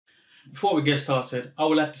Before we get started, I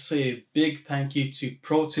would like to say a big thank you to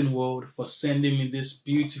Protein World for sending me this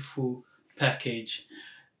beautiful package.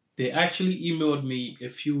 They actually emailed me a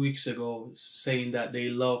few weeks ago saying that they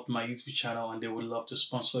loved my YouTube channel and they would love to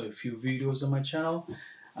sponsor a few videos on my channel.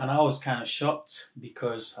 And I was kind of shocked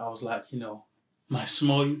because I was like, my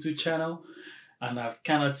small YouTube channel, and I've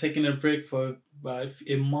kind of taken a break for about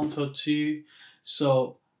a month or two.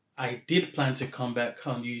 So I did plan to come back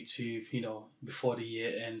on YouTube, before the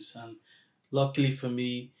year ends. And luckily for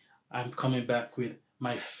me, I'm coming back with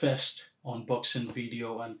my first unboxing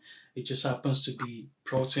video, and it just happens to be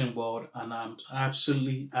Protein World, and I'm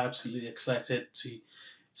absolutely excited to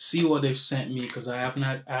see what they've sent me because I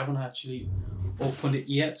haven't actually opened it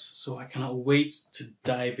yet, so I cannot wait to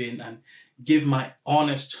dive in and give my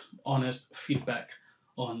honest feedback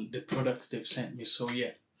on the products they've sent me. So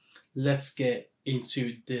yeah, let's get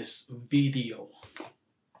into this video.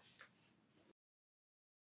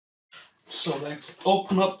 So let's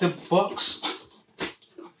open up the box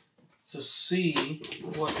to see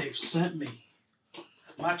what they've sent me.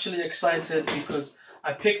 I'm actually excited because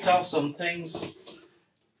I picked out some things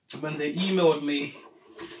when they emailed me.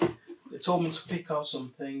 They told me to pick out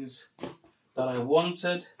some things that I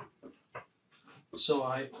wanted. So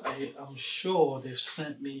I'm sure they've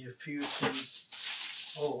sent me a few things.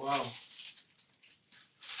 Oh wow.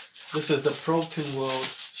 This is the Protein World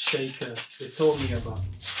shaker they told me about.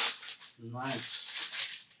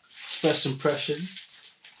 Nice. First impression.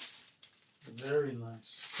 Very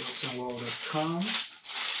nice. ProteinWorld.com.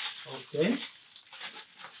 Okay.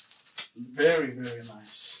 Very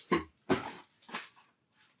nice.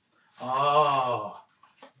 Ah,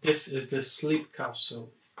 this is the sleep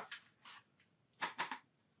capsule.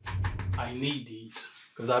 I need these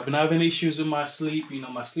because I've been having issues with my sleep.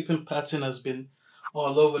 My sleeping pattern has been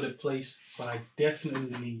all over the place, but I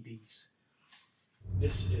definitely need these.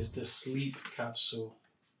 This is the sleep capsule.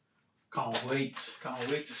 Can't wait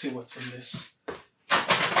to see what's in this.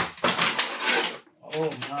 Oh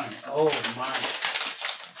my.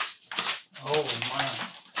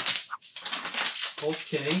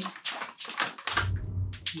 Okay,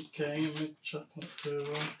 milk chocolate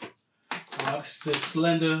flavor. It's the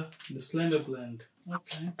Slender blend.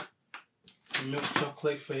 Okay. Milk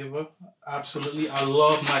chocolate flavor. Absolutely. I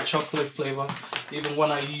love my chocolate flavor. Even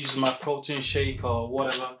when I use my protein shake or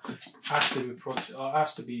whatever, has to be protein or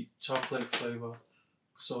has to be chocolate flavor.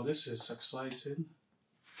 So this is exciting.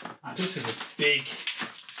 And this is a big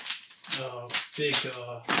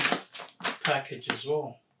package as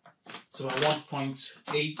well. It's about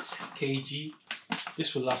 1.8 kg.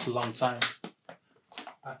 This will last a long time.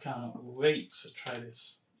 I cannot wait to try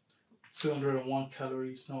this. 201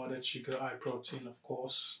 calories, no added sugar, high protein, of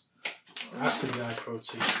course. It has to be high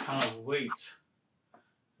protein. Cannot wait.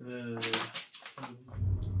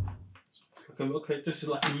 Okay, this is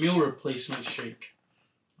like a meal replacement shake.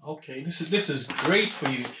 Okay, this is great for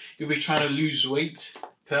you if you're trying to lose weight.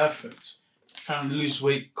 Perfect. Trying to lose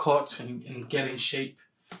weight, cut, and get in shape.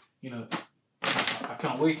 I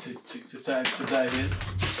can't wait to dive in.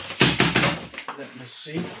 Let me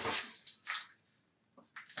see.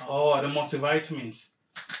 Oh, the multivitamins.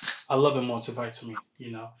 I love a multivitamin,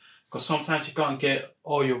 because sometimes you can't get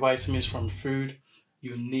all your vitamins from food.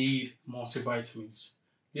 You need multivitamins.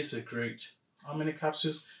 This is great. How many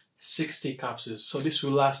capsules? 60 capsules. So this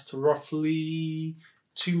will last roughly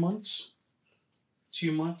 2 months.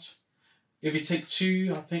 2 months. If you take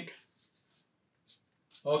two, I think.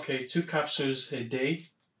 Okay, 2 capsules a day.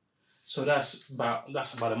 So that's about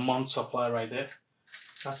a month's supply right there.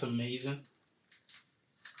 That's amazing.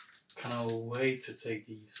 Cannot wait to take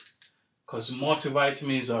these. Because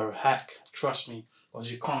multivitamins are a hack, trust me. Because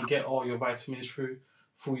you can't get all your vitamins through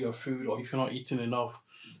your food, or if you're not eating enough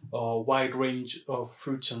wide range of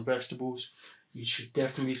fruits and vegetables, you should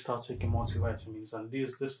definitely start taking multivitamins. And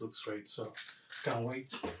this looks great, so can't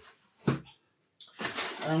wait.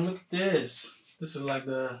 And look at this. This is like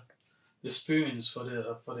the spoons for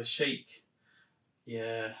the shake.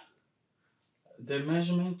 Yeah. The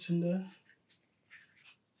measurement in there?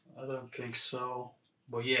 I don't think so.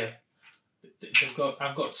 But yeah.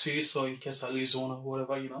 I've got 2, so in case I lose one or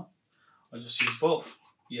whatever, I'll just use both.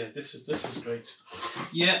 Yeah, this is great.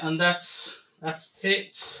 Yeah, and that's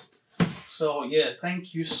it. So yeah,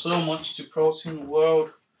 thank you so much to Protein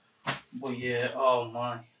World. But yeah, oh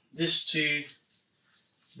my, these two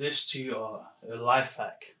are a life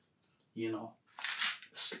hack. The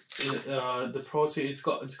protein, it's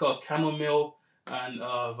got chamomile and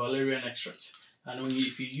valerian extract. And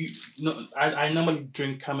if you use, I normally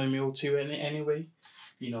drink chamomile too anyway.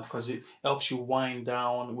 you know, because it helps you wind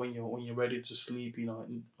down when you're ready to sleep. You know,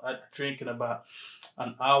 I drink in about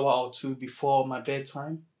an hour or two before my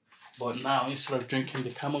bedtime. But now instead of drinking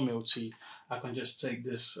the chamomile tea, I can just take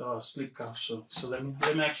this sleep capsule. So let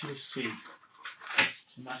me actually see.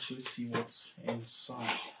 Let me actually see what's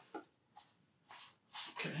inside.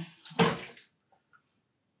 Okay.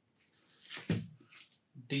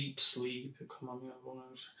 Deep sleep. Chamomile.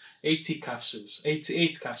 80 capsules.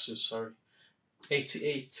 88 capsules. Sorry.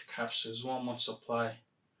 88 capsules. 1 month supply.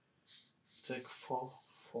 Take four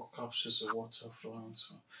capsules of water.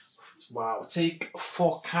 Wow. Take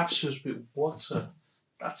 4 capsules with water.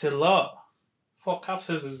 That's a lot. 4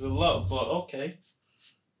 capsules is a lot, but okay.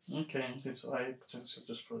 Okay, it's high potential of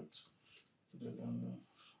this product.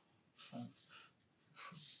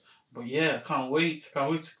 But yeah, can't wait.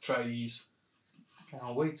 Can't wait to try these.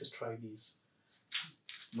 Can't wait to try these.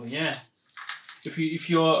 But yeah, if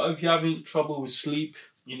you're having trouble with sleep,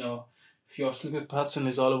 you know, if your sleeping pattern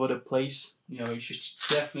is all over the place, you know, you should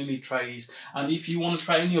definitely try these. And if you want to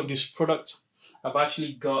try any of this product, I've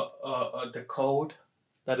actually got the code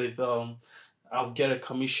that is I'll get a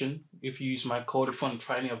commission if you use my code. If you want to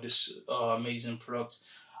try any of this amazing product,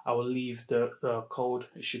 I will leave the code.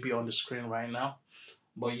 It should be on the screen right now.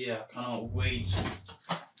 But yeah, I cannot wait.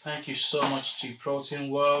 Thank you so much to Protein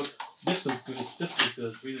World. This looks good. This looks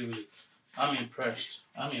good. Really, really. I'm impressed.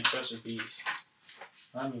 I'm impressed with these.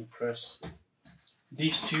 I'm impressed.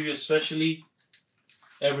 These two especially,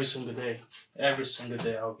 every single day. Every single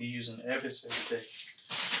day. I'll be using every single day.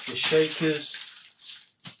 The shakers.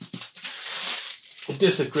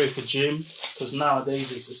 This is great for gym because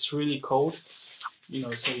nowadays it's really cold. You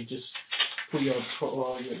know, so you just put your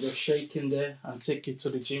shake in there and take it to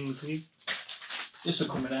the gym with you. This will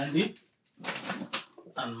come in handy.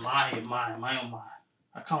 And my, oh my.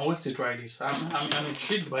 I can't wait to try this. I'm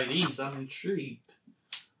intrigued by these. I'm intrigued.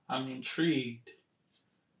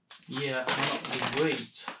 Yeah, I cannot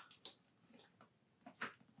wait.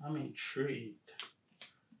 I'm intrigued.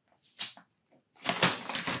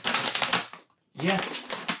 Yeah.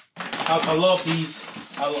 I love these.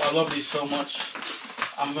 I love these so much.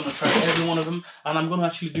 I'm gonna try every one of them, and I'm gonna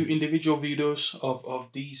actually do individual videos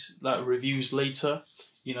of these like reviews later.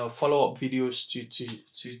 You know, follow up videos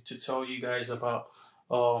to tell you guys about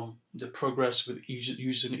the progress with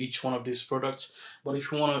using each one of these products. But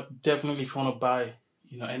if you wanna buy,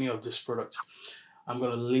 you know, any of this product, I'm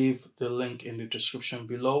gonna leave the link in the description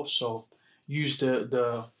below. So use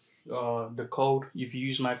the code. If you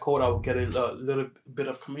use my code, I will get a little bit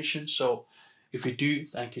of commission. So if you do,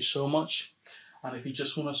 thank you so much. And if you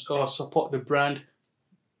just want to support the brand,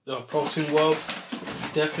 Protein World,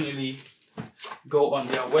 definitely go on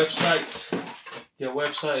their website. Their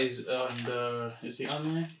website is on the. Is it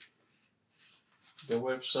on there? Their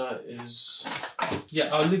website is. Yeah,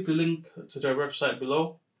 I'll leave the link to their website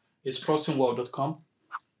below. It's proteinworld.com.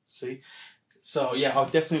 See, so yeah, I'll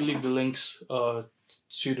definitely leave the links to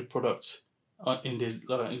the product in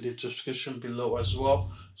the description below as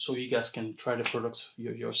well, so you guys can try the products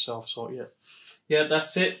yourself. So yeah,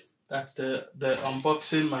 that's it. That's the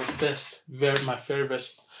unboxing. My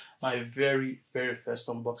very first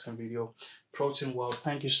unboxing video. Protein World,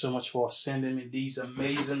 thank you so much for sending me these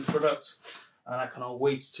amazing products, and I cannot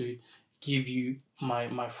wait to give you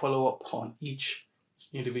my follow up on each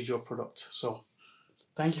individual product. So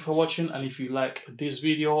thank you for watching, and if you like this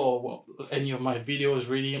video or any of my videos,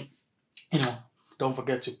 really, you know, don't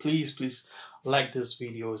forget to please like these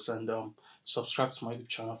videos and subscribe to my YouTube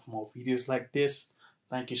channel for more videos like this.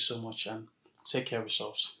 Thank you so much, and take care of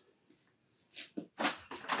yourselves.